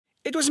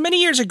It was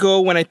many years ago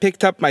when I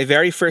picked up my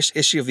very first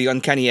issue of the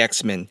Uncanny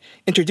X-Men,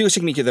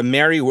 introducing me to the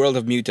merry world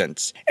of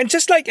mutants. And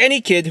just like any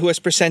kid who was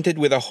presented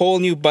with a whole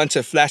new bunch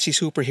of flashy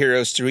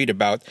superheroes to read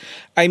about,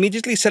 I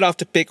immediately set off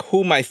to pick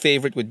who my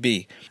favorite would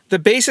be. The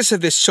basis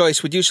of this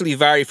choice would usually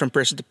vary from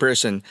person to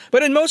person,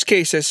 but in most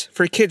cases,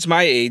 for kids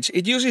my age,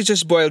 it usually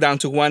just boiled down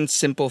to one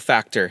simple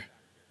factor: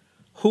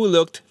 who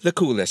looked the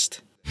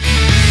coolest.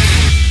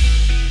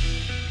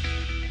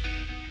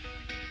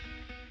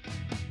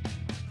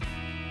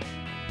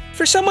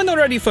 For someone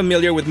already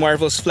familiar with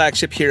Marvel's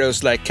flagship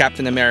heroes like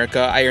Captain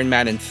America, Iron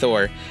Man, and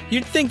Thor,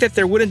 you'd think that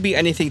there wouldn't be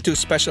anything too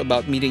special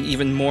about meeting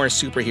even more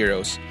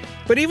superheroes.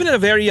 But even at a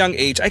very young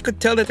age, I could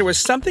tell that there was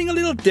something a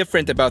little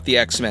different about the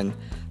X-Men.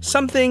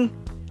 Something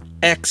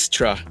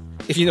extra,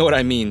 if you know what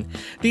I mean.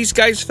 These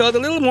guys felt a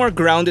little more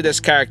grounded as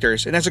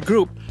characters, and as a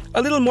group,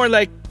 a little more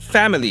like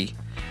family.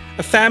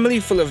 A family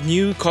full of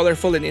new,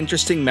 colorful, and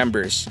interesting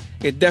members.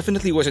 It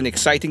definitely was an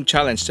exciting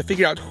challenge to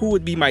figure out who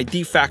would be my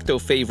de facto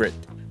favorite.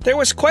 There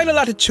was quite a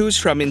lot to choose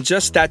from in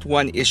just that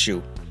one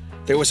issue.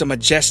 There was a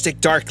majestic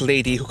dark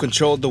lady who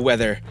controlled the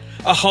weather,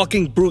 a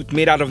hulking brute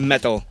made out of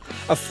metal,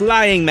 a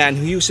flying man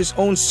who used his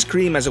own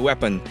scream as a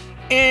weapon,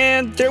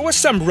 and there was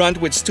some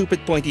runt with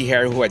stupid pointy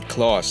hair who had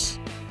claws.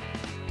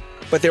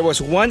 But there was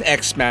one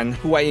X-Man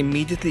who I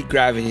immediately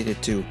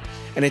gravitated to,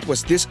 and it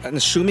was this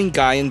unassuming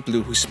guy in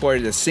blue who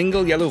sported a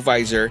single yellow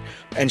visor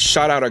and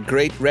shot out a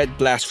great red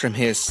blast from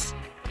his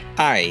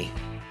eye.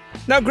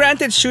 Now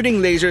granted, shooting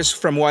lasers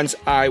from one's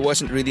eye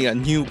wasn't really a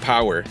new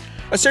power.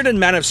 A certain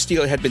Man of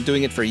Steel had been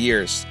doing it for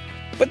years.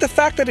 But the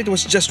fact that it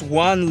was just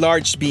one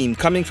large beam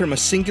coming from a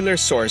singular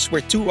source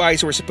where two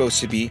eyes were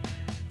supposed to be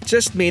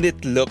just made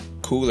it look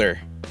cooler.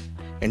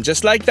 And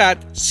just like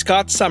that,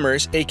 Scott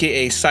Summers,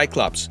 aka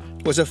Cyclops,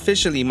 was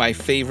officially my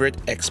favorite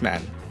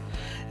X-Man.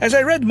 As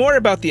I read more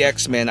about the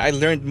X-Men, I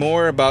learned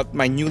more about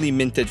my newly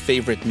minted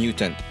favorite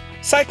mutant.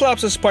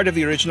 Cyclops was part of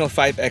the original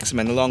 5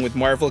 X-Men along with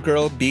Marvel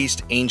Girl,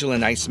 Beast, Angel,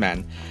 and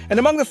Iceman. And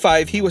among the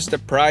 5, he was the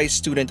prize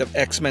student of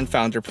X-Men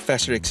founder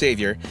Professor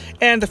Xavier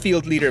and the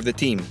field leader of the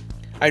team.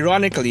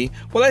 Ironically,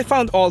 while I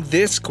found all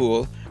this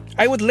cool,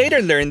 I would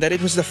later learn that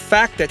it was the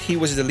fact that he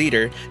was the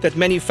leader that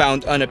many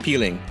found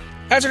unappealing.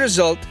 As a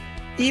result,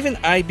 even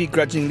I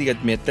begrudgingly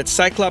admit that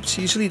Cyclops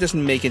usually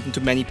doesn't make it into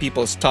many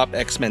people's top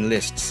X-Men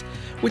lists,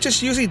 which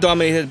is usually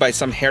dominated by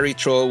some hairy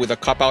troll with a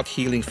cop-out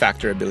healing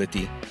factor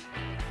ability.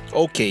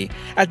 Okay,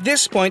 at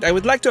this point I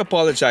would like to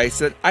apologize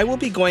that I will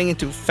be going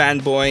into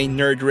fanboy,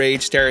 nerd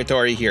rage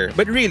territory here,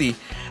 but really,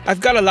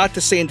 I've got a lot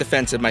to say in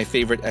defense of my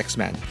favorite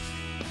X-Man.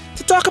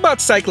 To talk about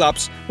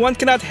Cyclops, one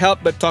cannot help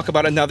but talk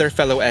about another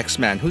fellow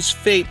X-Man whose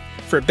fate,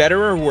 for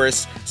better or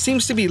worse,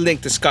 seems to be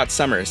linked to Scott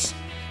Summers,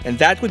 and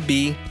that would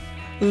be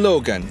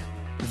Logan,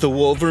 the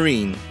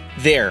Wolverine.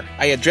 There,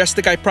 I addressed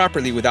the guy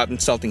properly without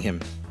insulting him.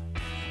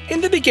 In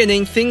the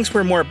beginning, things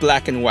were more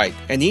black and white,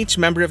 and each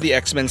member of the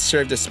X-Men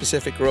served a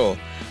specific role.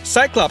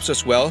 Cyclops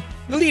was, well,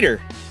 the leader.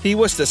 He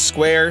was the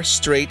square,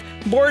 straight,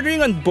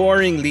 bordering on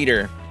boring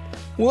leader.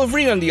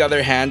 Wolverine, on the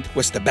other hand,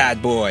 was the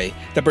bad boy,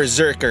 the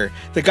berserker,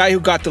 the guy who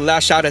got to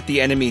lash out at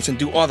the enemies and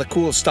do all the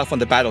cool stuff on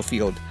the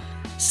battlefield.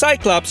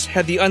 Cyclops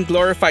had the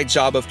unglorified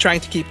job of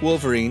trying to keep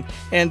Wolverine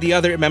and the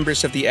other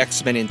members of the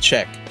X-Men in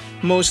check,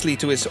 mostly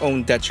to his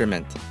own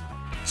detriment.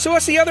 So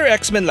as the other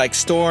X-Men like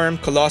Storm,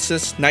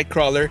 Colossus,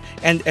 Nightcrawler,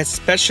 and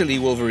especially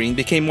Wolverine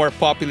became more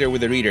popular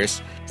with the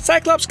readers,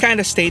 Cyclops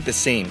kinda stayed the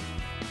same.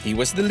 He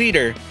was the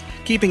leader,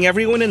 keeping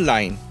everyone in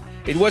line.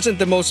 It wasn't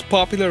the most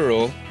popular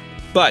role,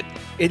 but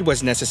it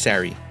was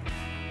necessary.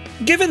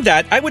 Given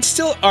that, I would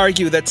still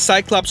argue that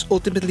Cyclops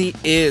ultimately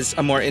is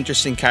a more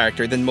interesting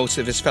character than most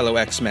of his fellow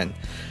X-Men,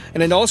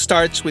 and it all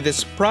starts with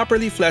his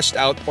properly fleshed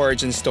out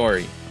origin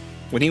story.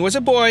 When he was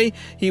a boy,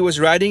 he was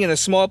riding in a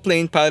small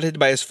plane piloted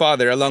by his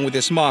father along with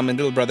his mom and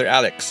little brother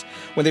Alex,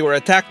 when they were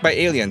attacked by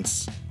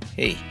aliens.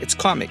 Hey, it's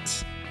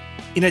comics.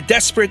 In a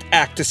desperate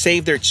act to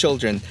save their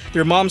children,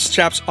 their mom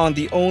straps on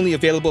the only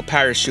available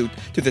parachute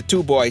to the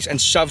two boys and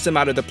shoves them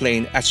out of the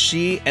plane as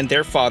she and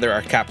their father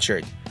are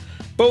captured.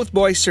 Both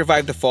boys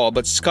survive the fall,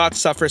 but Scott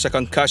suffers a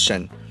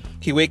concussion.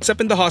 He wakes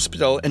up in the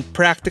hospital and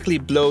practically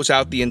blows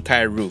out the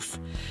entire roof.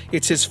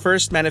 It's his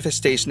first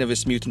manifestation of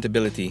his mutant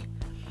ability.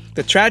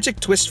 The tragic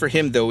twist for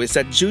him, though, is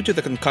that due to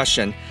the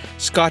concussion,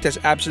 Scott has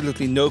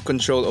absolutely no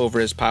control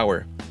over his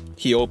power.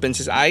 He opens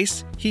his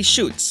eyes, he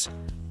shoots.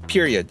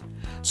 Period.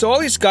 So all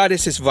he's got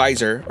is his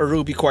visor, or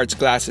ruby quartz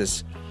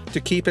glasses, to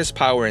keep his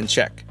power in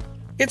check.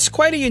 It's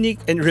quite a unique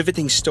and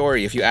riveting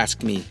story if you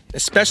ask me,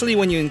 especially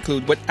when you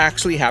include what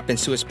actually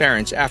happens to his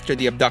parents after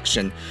the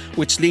abduction,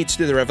 which leads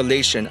to the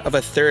revelation of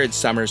a third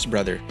Summers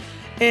brother,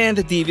 and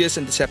the devious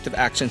and deceptive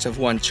actions of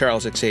one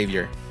Charles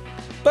Xavier.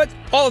 But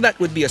all that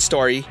would be a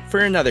story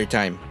for another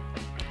time.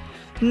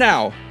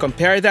 Now,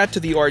 compare that to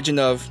the origin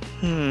of,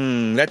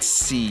 let's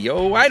see,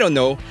 I don't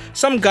know,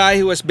 some guy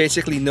who has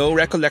basically no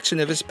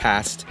recollection of his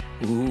past.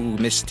 Ooh,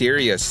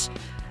 mysterious.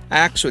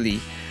 Actually,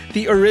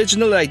 the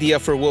original idea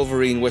for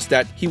Wolverine was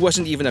that he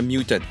wasn't even a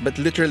mutant, but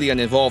literally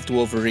an evolved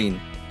Wolverine.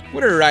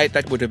 What a riot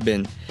that would have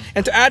been.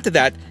 And to add to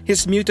that,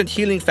 his mutant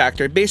healing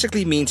factor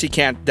basically means he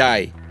can't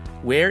die.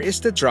 Where is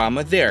the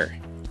drama there?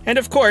 And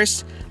of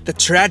course, the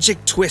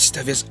tragic twist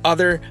of his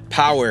other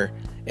power.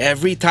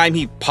 Every time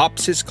he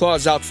pops his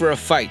claws out for a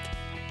fight,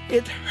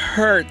 it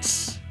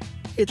hurts.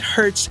 It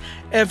hurts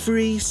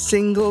every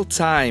single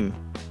time.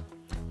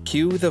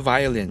 Cue the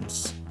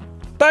violins.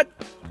 But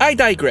I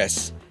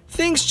digress.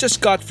 Things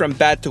just got from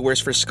bad to worse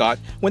for Scott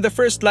when the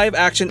first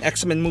live-action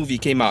X-Men movie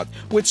came out,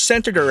 which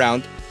centered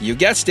around, you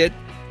guessed it,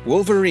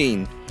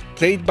 Wolverine,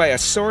 played by a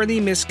sorely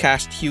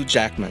miscast Hugh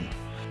Jackman.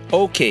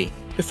 Okay,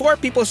 before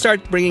people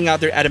start bringing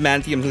out their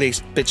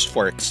adamantium-laced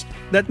pitchforks,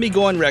 let me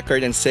go on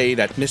record and say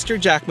that Mr.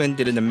 Jackman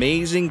did an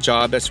amazing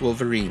job as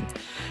Wolverine.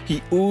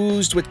 He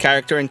oozed with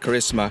character and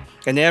charisma,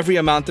 and every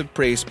amount of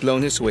praise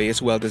blown his way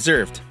is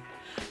well-deserved.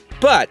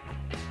 But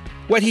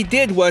what he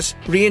did was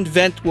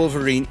reinvent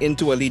Wolverine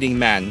into a leading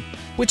man,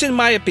 which in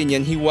my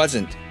opinion he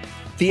wasn't.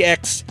 The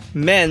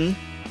X-Men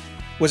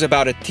was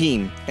about a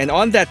team, and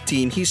on that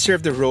team he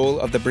served the role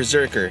of the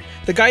berserker,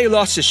 the guy who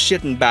lost his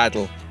shit in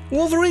battle.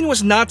 Wolverine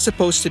was not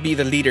supposed to be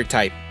the leader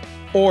type,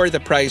 or the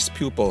prized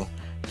pupil.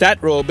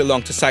 That role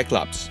belonged to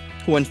Cyclops,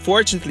 who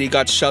unfortunately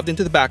got shoved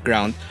into the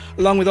background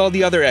along with all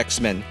the other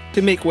X-Men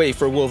to make way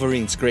for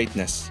Wolverine's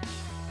greatness.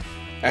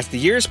 As the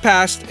years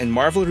passed and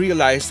Marvel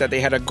realized that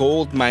they had a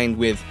gold mine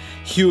with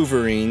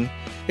Hughverine,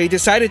 they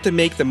decided to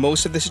make the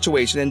most of the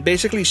situation and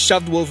basically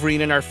shoved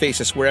Wolverine in our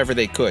faces wherever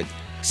they could.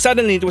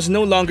 Suddenly it was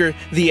no longer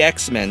the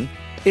X-Men,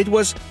 it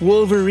was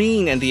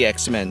Wolverine and the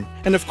X-Men.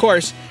 And of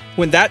course,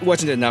 when that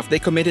wasn't enough, they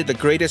committed the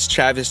greatest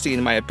travesty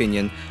in my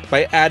opinion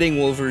by adding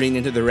Wolverine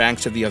into the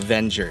ranks of the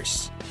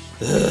Avengers.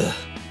 Ugh.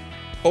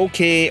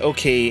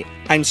 Okay,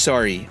 I'm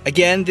sorry.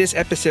 Again, this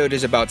episode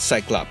is about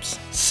Cyclops.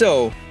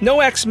 So, no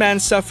X-Man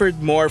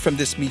suffered more from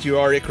this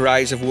meteoric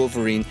rise of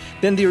Wolverine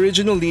than the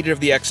original leader of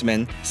the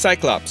X-Men,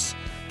 Cyclops.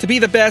 To be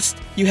the best,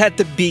 you had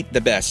to beat the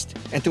best.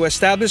 And to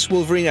establish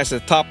Wolverine as the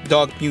top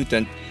dog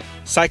mutant,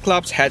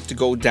 Cyclops had to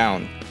go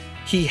down.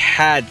 He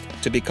had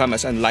to become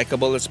as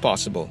unlikable as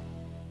possible.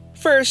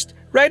 First,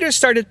 writers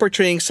started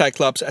portraying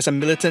Cyclops as a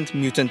militant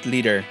mutant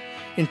leader.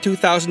 In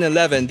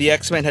 2011, the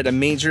X-Men had a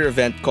major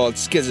event called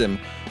Schism,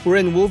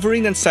 wherein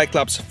Wolverine and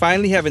Cyclops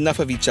finally have enough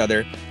of each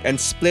other and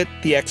split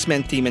the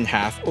X-Men team in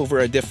half over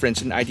a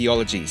difference in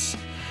ideologies.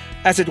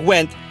 As it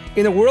went,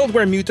 in a world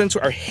where mutants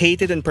are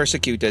hated and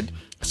persecuted,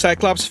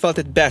 Cyclops felt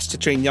it best to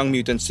train young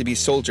mutants to be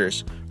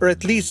soldiers, or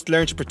at least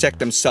learn to protect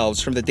themselves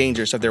from the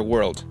dangers of their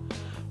world.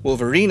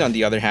 Wolverine, on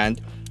the other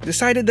hand,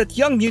 decided that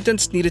young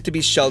mutants needed to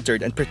be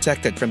sheltered and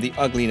protected from the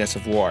ugliness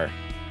of war.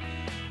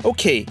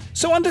 Okay,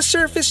 so on the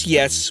surface,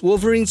 yes,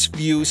 Wolverine's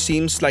view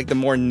seems like the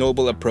more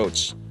noble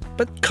approach.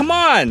 But come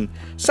on!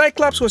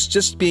 Cyclops was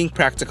just being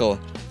practical.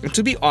 And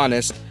to be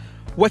honest,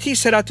 what he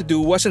set out to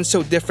do wasn't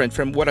so different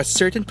from what a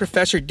certain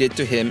professor did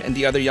to him and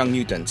the other young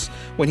mutants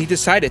when he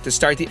decided to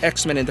start the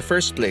X-Men in the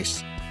first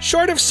place.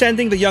 Short of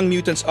sending the young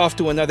mutants off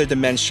to another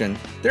dimension,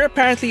 there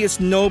apparently is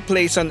no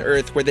place on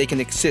Earth where they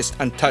can exist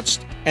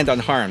untouched and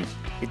unharmed.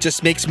 It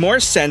just makes more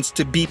sense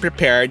to be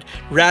prepared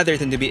rather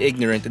than to be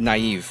ignorant and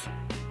naive.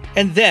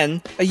 And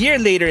then, a year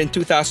later in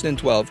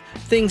 2012,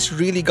 things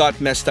really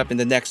got messed up in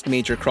the next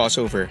major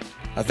crossover,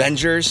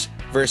 Avengers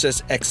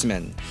vs.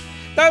 X-Men.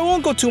 Now I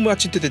won't go too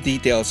much into the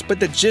details, but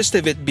the gist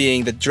of it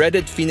being the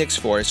dreaded Phoenix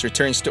Force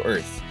returns to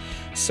Earth.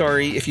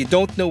 Sorry, if you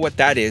don't know what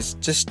that is,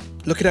 just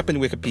look it up in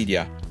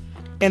Wikipedia.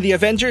 And the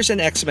Avengers and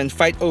X-Men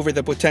fight over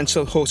the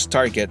potential host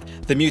target,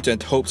 the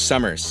mutant Hope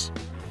Summers.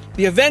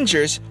 The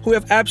Avengers, who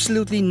have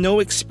absolutely no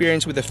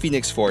experience with the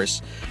Phoenix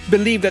Force,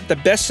 believe that the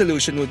best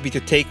solution would be to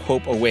take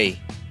Hope away.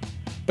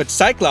 But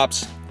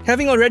Cyclops,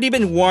 having already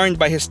been warned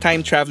by his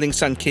time-traveling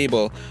son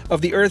Cable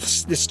of the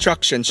Earth's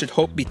destruction should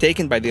Hope be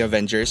taken by the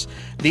Avengers,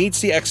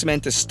 leads the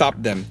X-Men to stop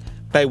them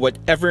by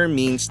whatever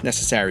means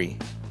necessary.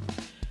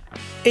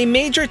 A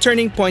major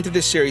turning point of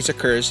this series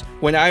occurs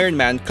when Iron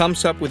Man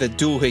comes up with a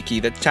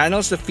doohickey that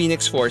channels the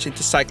Phoenix Force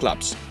into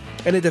Cyclops,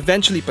 and it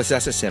eventually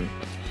possesses him.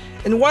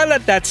 And while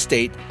at that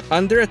state,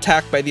 under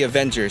attack by the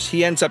Avengers,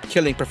 he ends up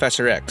killing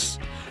Professor X.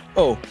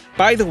 Oh,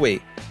 by the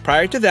way,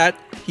 prior to that,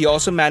 he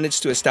also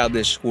managed to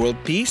establish world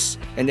peace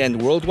and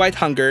end worldwide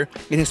hunger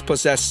in his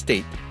possessed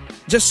state.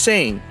 Just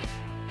saying.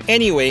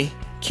 Anyway,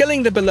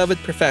 killing the beloved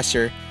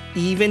Professor,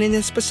 even in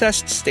his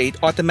possessed state,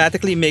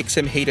 automatically makes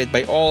him hated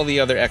by all the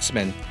other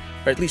X-Men,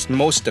 or at least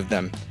most of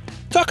them.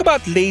 Talk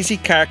about lazy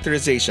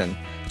characterization,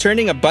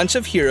 turning a bunch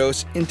of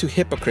heroes into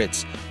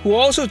hypocrites who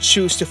also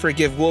choose to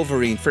forgive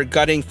Wolverine for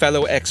gutting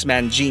fellow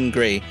X-Man Jean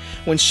Grey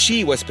when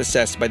she was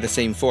possessed by the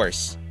same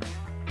force.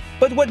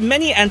 But what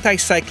many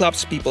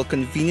anti-Cyclops people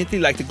conveniently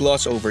like to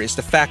gloss over is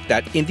the fact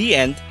that, in the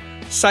end,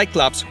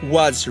 Cyclops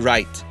was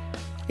right.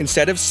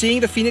 Instead of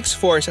seeing the Phoenix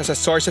Force as a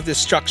source of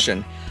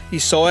destruction, he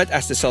saw it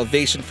as the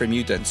salvation for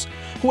mutants,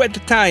 who at the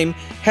time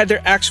had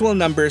their actual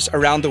numbers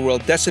around the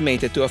world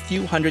decimated to a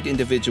few hundred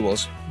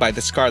individuals by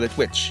the Scarlet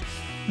Witch.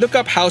 Look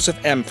up House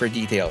of M for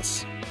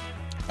details.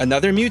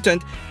 Another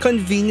mutant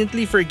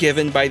conveniently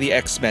forgiven by the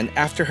X-Men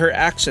after her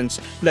actions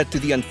led to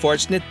the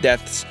unfortunate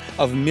deaths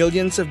of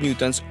millions of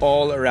mutants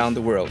all around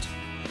the world.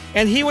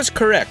 And he was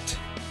correct.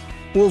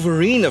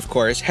 Wolverine, of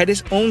course, had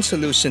his own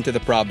solution to the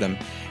problem,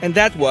 and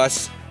that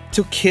was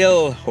to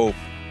kill Hope.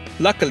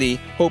 Luckily,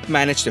 Hope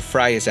managed to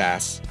fry his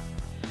ass.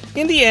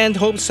 In the end,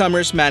 Hope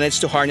Summers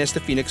managed to harness the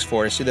Phoenix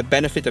Force to the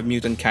benefit of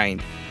mutant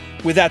kind.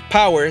 With that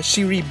power,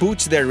 she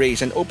reboots their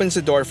race and opens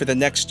the door for the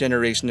next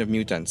generation of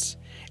mutants.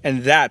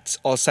 And that's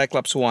all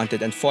Cyclops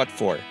wanted and fought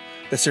for,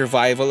 the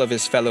survival of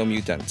his fellow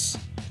mutants.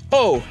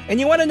 Oh, and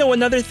you want to know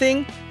another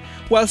thing?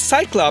 While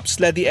Cyclops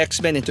led the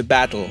X-Men into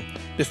battle,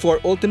 before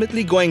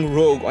ultimately going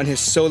rogue on his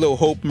solo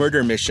Hope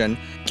murder mission,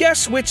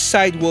 guess which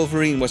side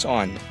Wolverine was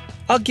on?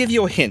 I'll give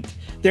you a hint,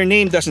 their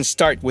name doesn't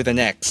start with an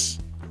X.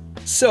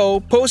 So,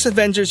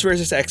 post-Avengers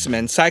vs.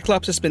 X-Men,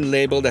 Cyclops has been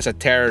labeled as a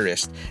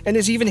terrorist and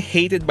is even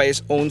hated by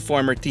his own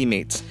former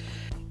teammates.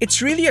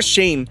 It's really a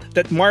shame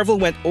that Marvel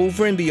went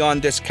over and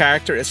beyond this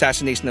character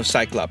assassination of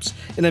Cyclops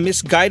in a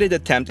misguided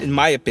attempt, in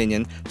my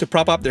opinion, to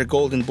prop up their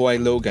golden boy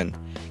Logan.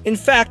 In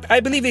fact, I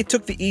believe they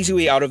took the easy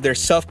way out of their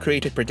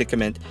self-created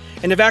predicament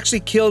and have actually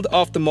killed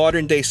off the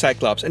modern-day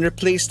Cyclops and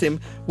replaced him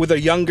with a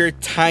younger,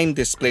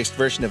 time-displaced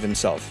version of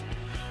himself.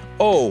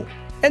 Oh,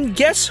 and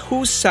guess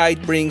whose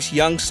side brings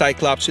young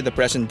Cyclops to the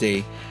present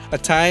day, a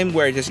time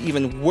where it is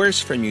even worse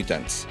for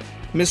mutants?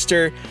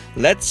 Mr.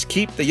 Let's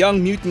keep the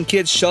young mutant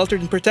kids sheltered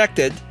and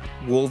protected,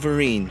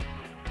 Wolverine.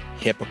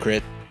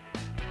 Hypocrite.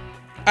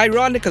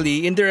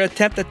 Ironically, in their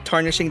attempt at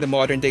tarnishing the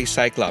modern-day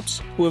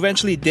Cyclops, who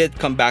eventually did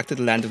come back to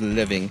the land of the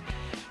living,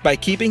 by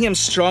keeping him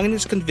strong in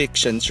his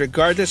convictions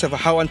regardless of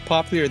how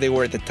unpopular they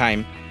were at the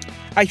time,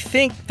 I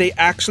think they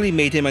actually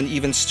made him an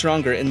even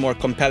stronger and more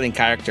compelling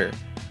character.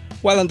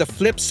 While on the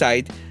flip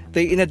side,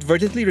 they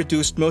inadvertently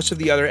reduced most of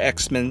the other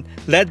X-Men,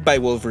 led by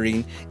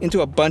Wolverine,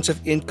 into a bunch of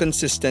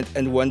inconsistent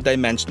and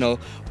one-dimensional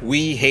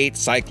 "we hate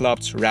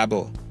Cyclops"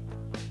 rabble.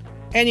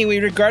 Anyway,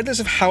 regardless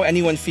of how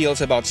anyone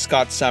feels about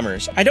Scott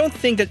Summers, I don't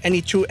think that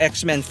any true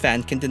X-Men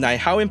fan can deny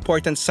how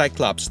important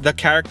Cyclops, the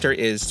character,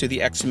 is to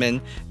the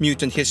X-Men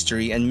mutant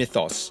history and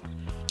mythos.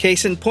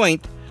 Case in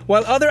point,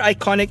 while other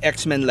iconic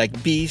X-Men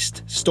like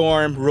Beast,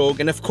 Storm, Rogue,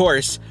 and of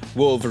course,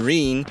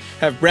 Wolverine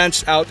have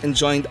branched out and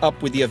joined up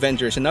with the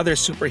Avengers and other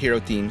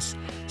superhero teams,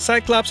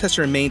 Cyclops has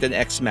remained an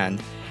X-Man,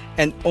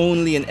 and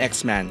only an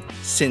X-Man,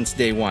 since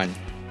day one.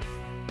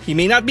 He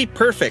may not be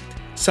perfect,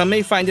 some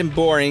may find him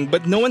boring,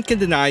 but no one can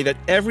deny that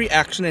every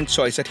action and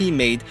choice that he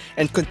made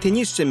and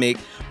continues to make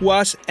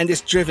was and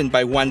is driven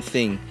by one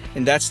thing,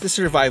 and that's the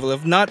survival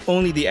of not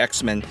only the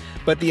X-Men,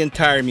 but the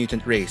entire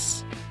mutant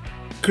race.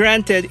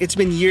 Granted, it's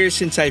been years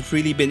since I've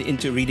really been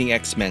into reading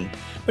X-Men,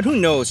 but who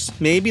knows,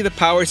 maybe the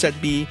powers that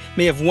be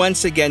may have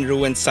once again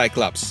ruined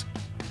Cyclops.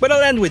 But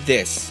I'll end with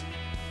this.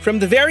 From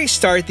the very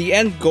start, the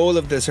end goal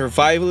of the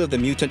survival of the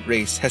mutant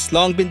race has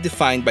long been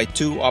defined by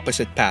two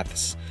opposite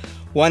paths.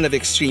 One of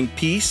extreme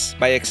peace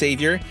by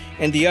Xavier,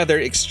 and the other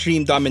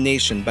extreme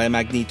domination by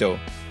Magneto.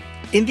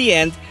 In the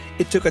end,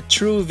 it took a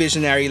true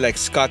visionary like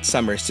Scott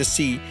Summers to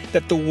see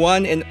that the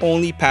one and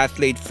only path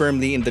laid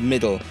firmly in the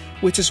middle,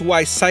 which is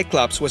why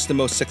Cyclops was the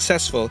most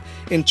successful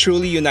in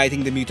truly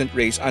uniting the mutant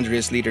race under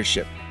his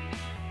leadership.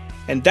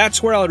 And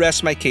that's where I'll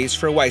rest my case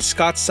for why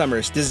Scott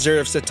Summers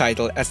deserves the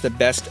title as the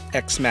best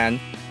X-Man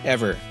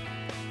ever.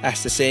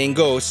 As the saying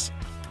goes,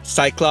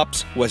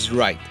 Cyclops was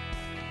right.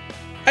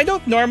 I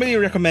don't normally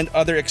recommend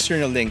other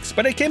external links,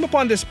 but I came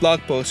upon this blog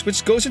post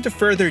which goes into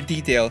further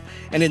detail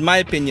and, in my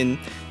opinion,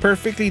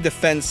 perfectly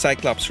defends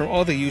Cyclops from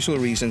all the usual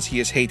reasons he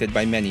is hated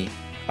by many.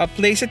 I'll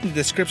place it in the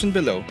description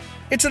below.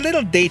 It's a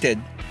little dated,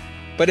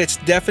 but it's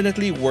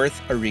definitely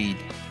worth a read.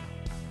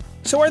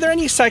 So are there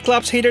any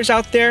Cyclops haters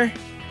out there?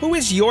 Who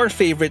is your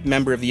favorite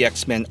member of the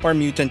X-Men or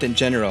mutant in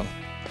general?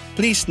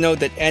 Please note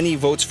that any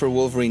votes for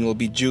Wolverine will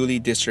be duly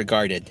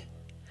disregarded.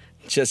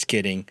 Just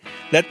kidding.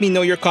 Let me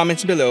know your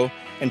comments below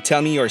and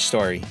tell me your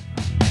story.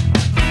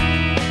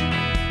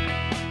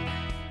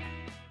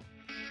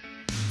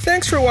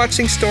 Thanks for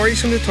watching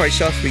Stories from the Toy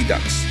Shelf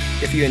Redux.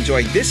 If you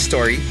enjoyed this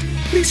story,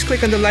 please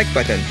click on the like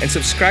button and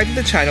subscribe to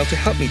the channel to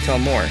help me tell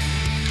more.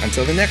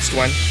 Until the next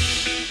one.